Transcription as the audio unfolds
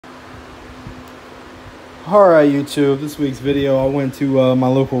Alright YouTube, this week's video I went to my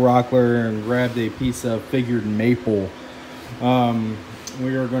local rockler and grabbed a piece of figured maple.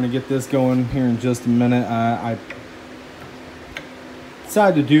 We are going to get this going here in just a minute. I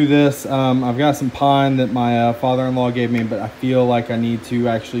decided to do this. I've got some pine that my father-in-law gave me, but I feel like I need to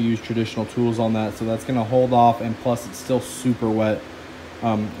actually use traditional tools on that, so that's going to hold off, and plus it's still super wet.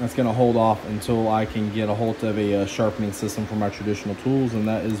 That's going to hold off until I can get a hold of a sharpening system for my traditional tools, and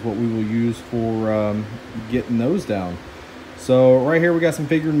that is what we will use for getting those down. So right here we got some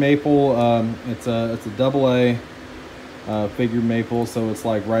figured maple. It's a double A figured maple, so it's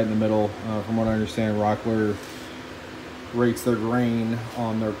like right in the middle. From what I understand, Rockler rates their grain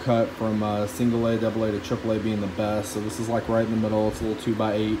on their cut from single A, double A to triple A being the best. So this is like right in the middle. It's a little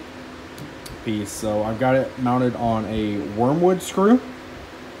 2x8 piece. So I've got it mounted on a wormwood screw.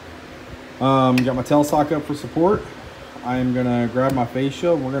 Got my tail sock up for support. I'm gonna grab my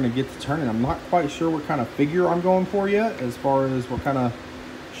fascia. We're gonna get to turning. I'm not quite sure what kind of figure I'm going for yet, as far as what kind of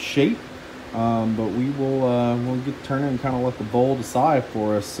shape. But we will we'll get to turning and kind of let the bowl decide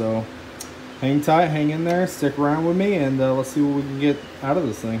for us. So hang tight, hang in there, stick around with me, and let's see what we can get out of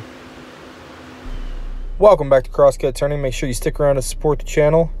this thing. Welcome back to Crosscut Turning. Make sure you stick around to support the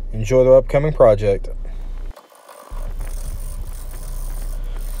channel. Enjoy the upcoming project.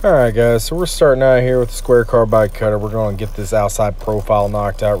 Alright guys, so we're starting out here with the square carbide cutter. We're going to get this outside profile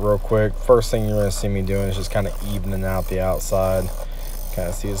knocked out real quick. First thing you're going to see me doing is just kind of evening out the outside. Kind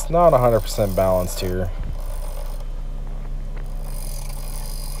of see it's not 100% balanced here.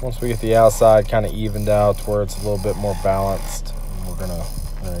 Once we get the outside kind of evened out to where it's a little bit more balanced, we're going to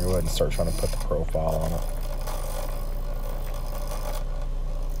go ahead and start trying to put the profile on it.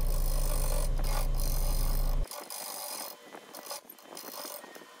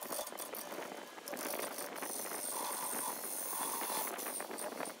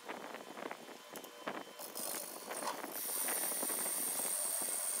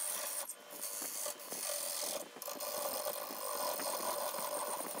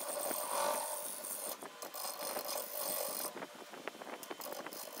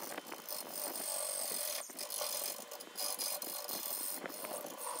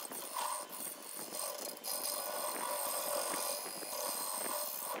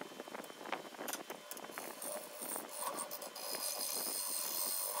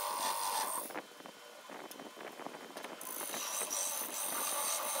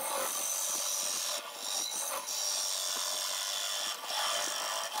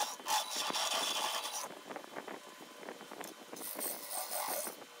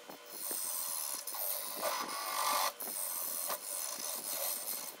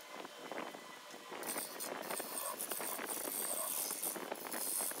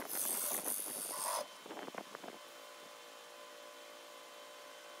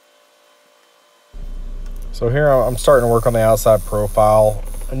 So here I'm starting to work on the outside profile.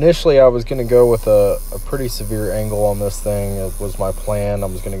 Initially I was going to go with a pretty severe angle on this thing. It was my plan. I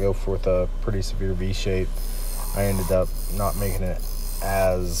was going to go for a pretty severe V shape. I ended up not making it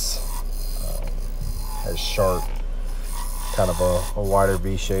as sharp, kind of a wider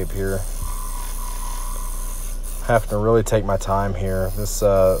V shape here. Having to really take my time here. This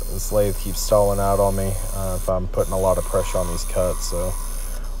lathe keeps stalling out on me if I'm putting a lot of pressure on these cuts. So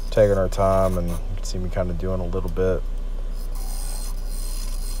taking our time, and you can see me kind of doing a little bit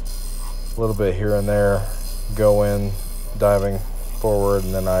here and there, go in, diving forward,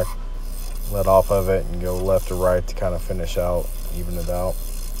 and then I let off of it and go left to right to kind of finish out, even it out.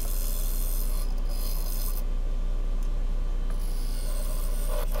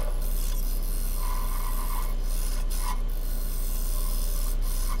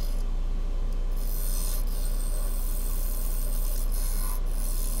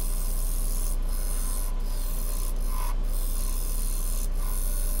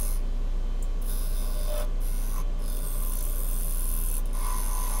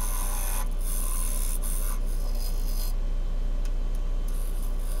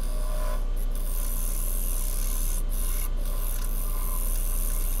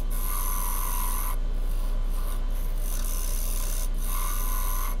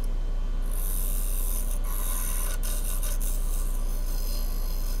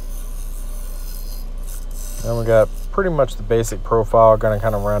 Then we got pretty much the basic profile. Gonna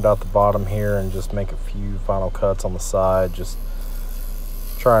kind of round out the bottom here and just make a few final cuts on the side, just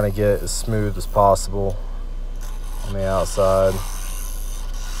trying to get as smooth as possible on the outside,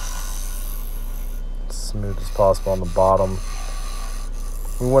 as smooth as possible on the bottom.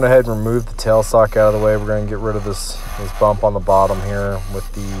 We went ahead and removed the tail sock out of the way. We're going to get rid of this bump on the bottom here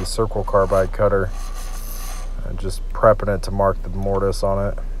with the circle carbide cutter. And just prepping it to mark the mortise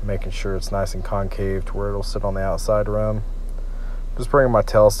on it, making sure it's nice and concave to where it'll sit on the outside rim. Just bringing my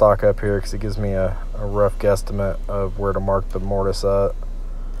tailstock up here because it gives me a rough guesstimate of where to mark the mortise at.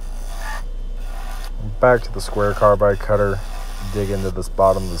 Back to the square carbide cutter, dig into this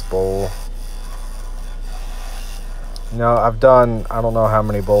bottom of this bowl. You know, I've done I don't know how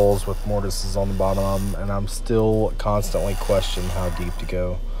many bowls with mortises on the bottom of them, and I'm still constantly questioning how deep to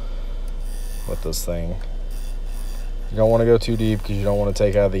go with this thing. You don't want to go too deep because you don't want to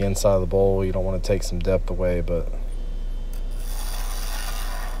take out the inside of the bowl. You don't want to take some depth away, but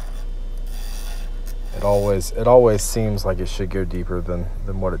it always seems like it should go deeper than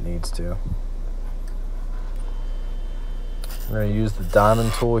what it needs to. I'm going to use the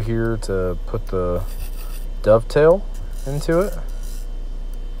diamond tool here to put the dovetail into it.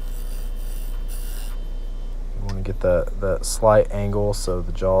 You want to get that slight angle so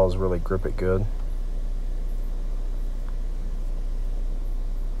the jaws really grip it good.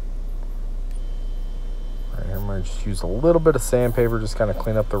 All right, I'm going to just use a little bit of sandpaper, just kind of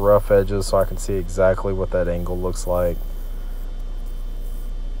clean up the rough edges so I can see exactly what that angle looks like.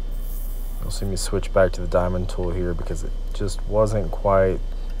 You'll see me switch back to the diamond tool here because it just wasn't quite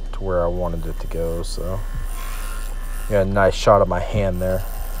to where I wanted it to go. So got a nice shot of my hand there,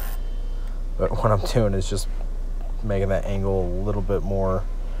 but what I'm doing is just making that angle a little bit more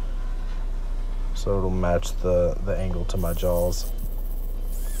so it'll match the angle to my jaws.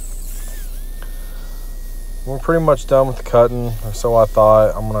 We're pretty much done with the cutting, or so I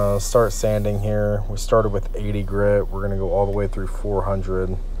thought. I'm gonna start sanding here. We started with 80 grit. We're gonna go all the way through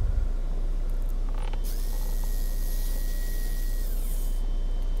 400.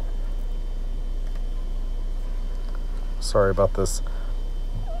 Sorry about this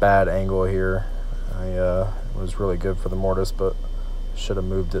bad angle here. It was really good for the mortise, but should have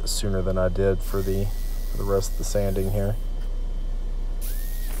moved it sooner than I did for the rest of the sanding here.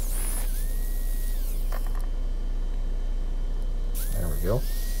 There we go.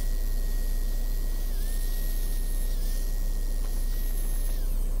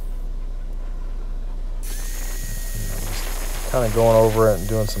 Kind of going over it and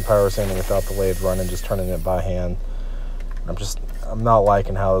doing some power sanding without the lathe running, just turning it by hand. I'm not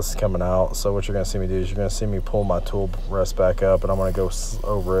liking how this is coming out. So what you're going to see me do is you're going to see me pull my tool rest back up, and I'm going to go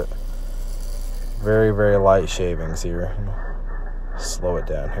over it. Very, very light shavings here. Slow it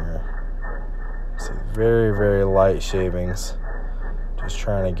down here. See, very, very light shavings. Just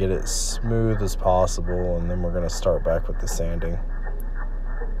trying to get it smooth as possible, and then we're going to start back with the sanding.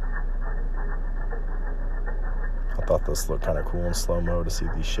 I thought this looked kind of cool in slow-mo to see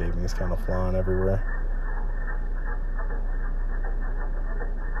these shavings kind of flying everywhere.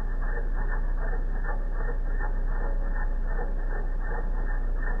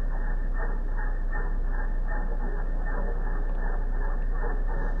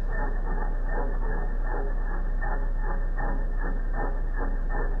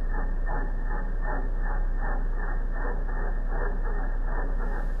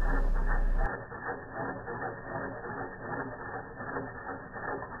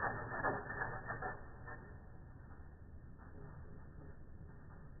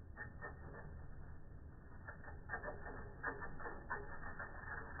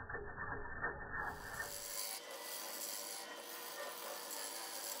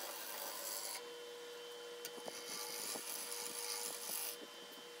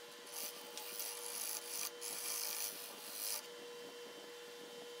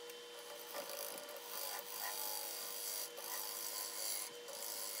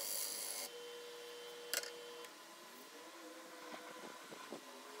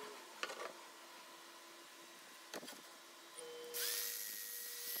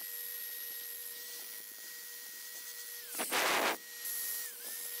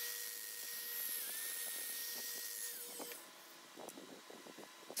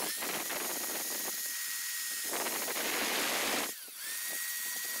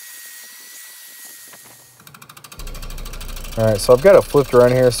 Alright, so I've got it flipped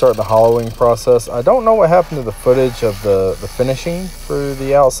around here, starting the hollowing process. I don't know what happened to the footage of the finishing for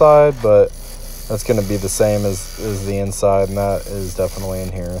the outside, but that's going to be the same as the inside, and that is definitely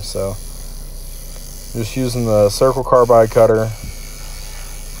in here. So just using the circle carbide cutter,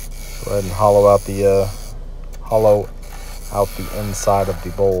 go ahead and hollow out the inside of the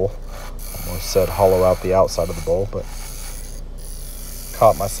bowl. Almost said hollow out the outside of the bowl, but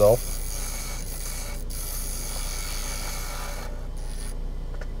caught myself.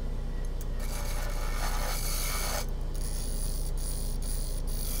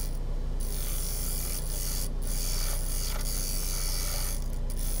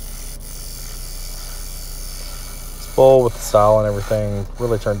 bowl with the style and everything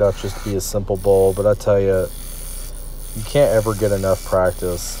really turned out just to be a simple bowl, but I tell you, you can't ever get enough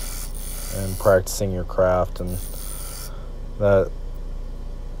practice and practicing your craft, and that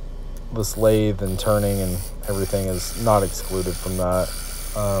this lathe and turning and everything is not excluded from that.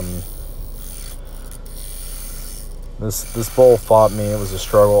 This bowl fought me. It was a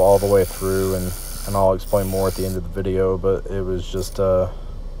struggle all the way through, and I'll explain more at the end of the video, but it was just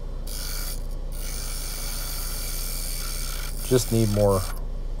need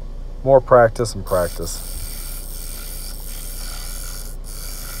more practice and practice.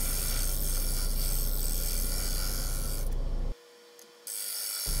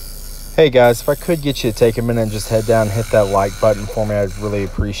 Hey guys, if I could get you to take a minute and just head down and hit that like button for me, I'd really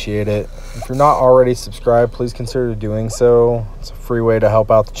appreciate it. If you're not already subscribed, please consider doing so. It's a free way to help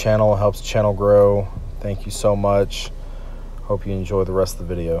out the channel. It helps the channel grow. Thank you so much. Hope you enjoy the rest of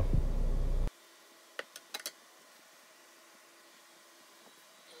the video.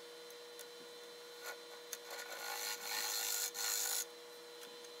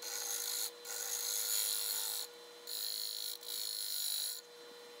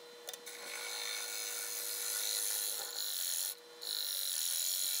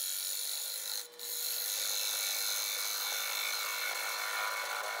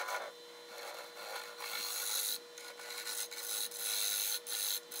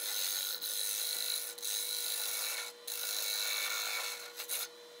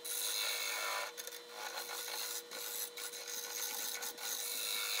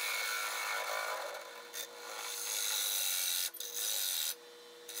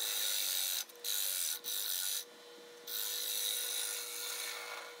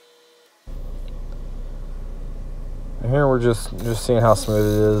 Here we're just seeing how smooth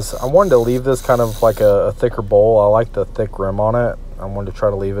it is. I wanted to leave this kind of like a thicker bowl. I like the thick rim on it. I wanted to try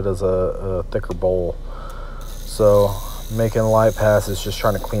to leave it as a thicker bowl. So making light passes, just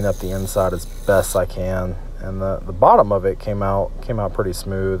trying to clean up the inside as best I can. And the bottom of it came out pretty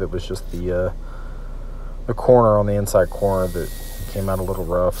smooth. It was just the corner on the inside corner that came out a little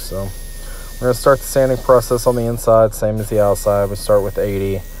rough. So we're gonna start the sanding process on the inside, same as the outside. We start with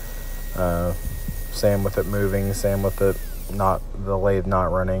 80. Same with it moving, same with it the lathe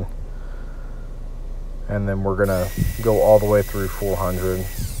not running. And then we're gonna go all the way through 400.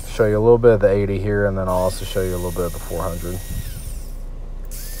 Show you a little bit of the 80 here, and then I'll also show you a little bit of the 400.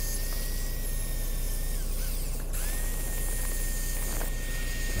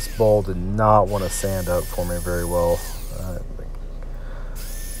 This bowl did not want to sand up for me very well.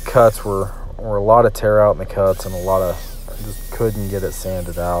 The cuts were a lot of tear out in the cuts, and I just couldn't get it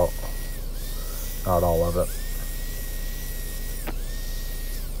sanded out. Not all of it.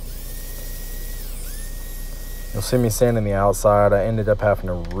 You'll see me sanding the outside. I ended up having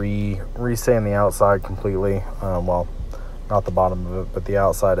to re-sand the outside completely. Well, not the bottom of it, but the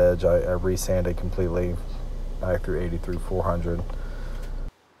outside edge I re-sanded completely back through 80 through 400.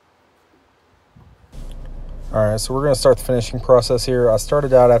 Alright, so we're going to start the finishing process here. I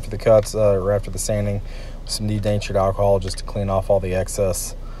started out after the cuts, or after the sanding, with some denatured alcohol just to clean off all the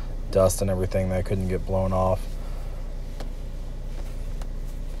excess dust and everything that couldn't get blown off.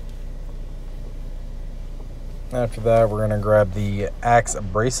 After that, we're going to grab the Axe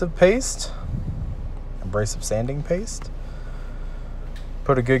abrasive sanding paste.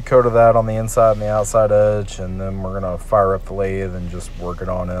 Put a good coat of that on the inside and the outside edge, and then we're going to fire up the lathe and just work it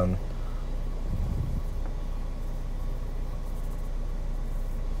on in.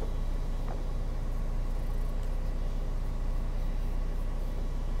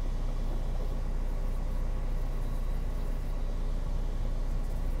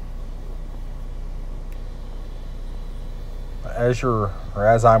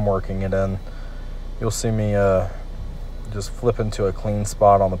 As I'm working it in, you'll see me just flip into a clean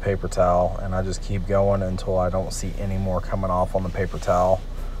spot on the paper towel, and I just keep going until I don't see any more coming off on the paper towel.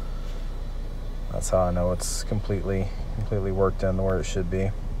 That's how I know it's completely worked in where it should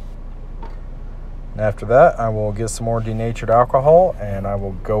be. And after that, I will get some more denatured alcohol, and I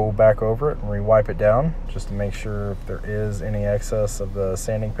will go back over it and re-wipe it down just to make sure if there is any excess of the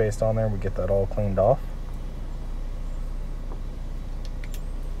sanding paste on there, we get that all cleaned off.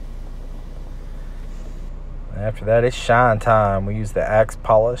 After that, it's shine time. We use the Axe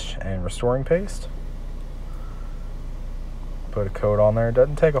polish and restoring paste. Put a coat on there. It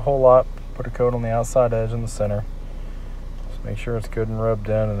doesn't take a whole lot. Put a coat on the outside edge in the center. Just make sure it's good and rubbed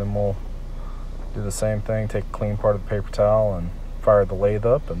in, and then we'll do the same thing. Take a clean part of the paper towel and fire the lathe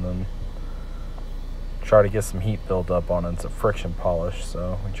up, and then try to get some heat build up on it. It's a friction polish,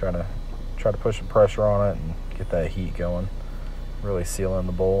 so we try to push some pressure on it and get that heat going. Really seal in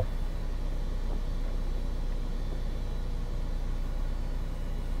the bowl.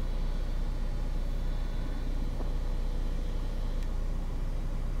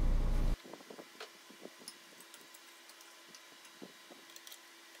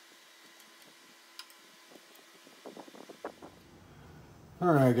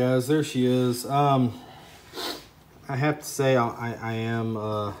 All right, guys, there she is. I have to say I am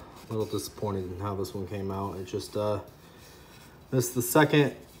a little disappointed in how this one came out. It just this is the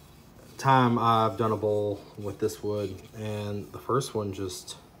second time I've done a bowl with this wood, and the first one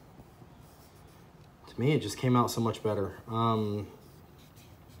just, to me, it just came out so much better.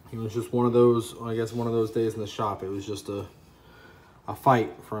 It was just one of those, I guess, one of those days in the shop. It was just a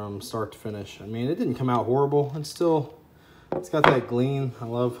fight from start to finish. I mean, it didn't come out horrible. It's still, it's got that gleam. I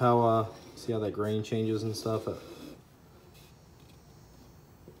love how, see how that grain changes and stuff.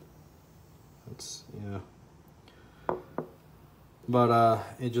 It's, yeah. But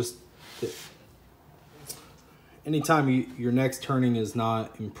anytime your next turning is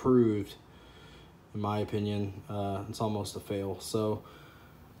not improved, in my opinion, it's almost a fail. So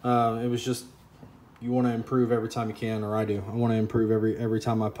it was just, you want to improve every time you can, or I do. I want to improve every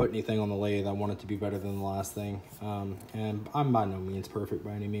time I put anything on the lathe. I want it to be better than the last thing. And I'm by no means perfect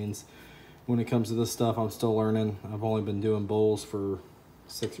by any means. When it comes to this stuff, I'm still learning. I've only been doing bowls for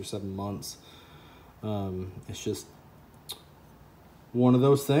 6 or 7 months. It's just one of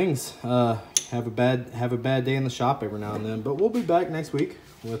those things. Have a bad day in the shop every now and then. But we'll be back next week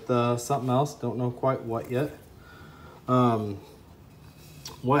with something else. Don't know quite what yet.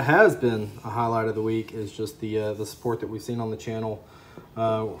 What has been a highlight of the week is just the support that we've seen on the channel.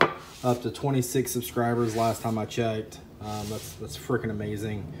 Up to 26 subscribers last time I checked. That's freaking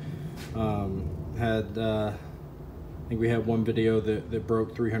amazing. I think we had one video that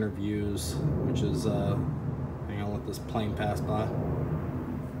broke 300 views, which is, hang on, let this plane pass by.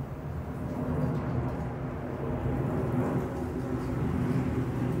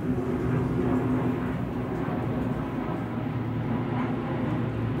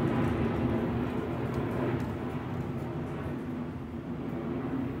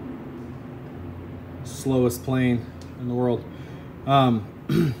 Slowest plane in the world.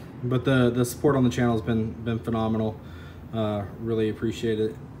 But the support on the channel has been phenomenal. Really appreciate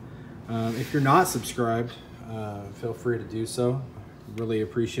it. If you're not subscribed, feel free to do so. Really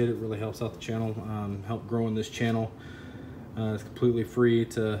appreciate it. Really helps out the channel, help growing this channel. It's completely free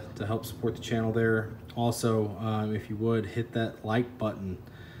to help support the channel there. Also, if you would, hit that like button.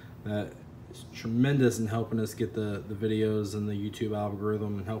 That is tremendous in helping us get the videos and the YouTube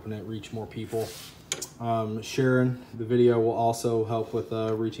algorithm and helping it reach more people. Sharing the video will also help with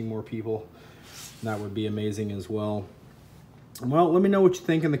reaching more people. That would be amazing as well. Well, let me know what you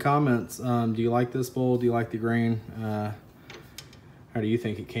think in the comments. Do you like this bowl? Do you like the grain? How do you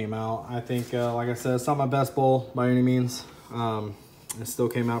think it came out? I think, like I said, it's not my best bowl by any means. It still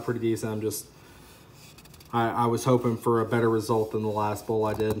came out pretty decent. I was hoping for a better result than the last bowl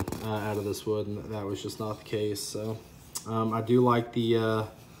I did out of this wood, and that was just not the case. So I do like the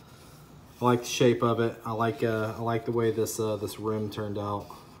shape of it. I like the way this rim turned out.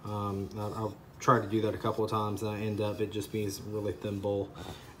 I've tried to do that a couple of times, and I end up it just being a really thin bowl.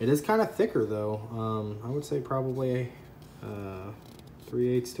 It is kind of thicker though. I would say probably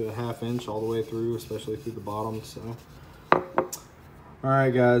 3/8 to a 1/2 inch all the way through, especially through the bottom. So, all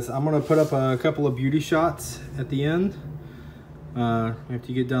right, guys, I'm gonna put up a couple of beauty shots at the end after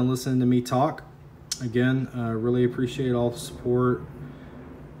you get done listening to me talk. Again, really appreciate all the support.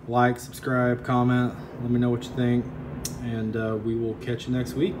 Like, subscribe, comment, let me know what you think, and we will catch you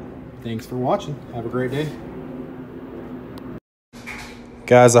next week. Thanks for watching. Have a great day.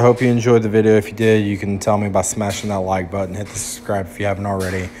 Guys, I hope you enjoyed the video. If you did, you can tell me by smashing that like button. Hit the subscribe if you haven't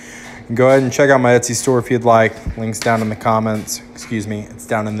already. And go ahead and check out my Etsy store if you'd like. Links down in the comments. Excuse me, it's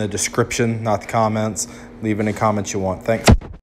down in the description, not the comments. Leave any comments you want. Thanks.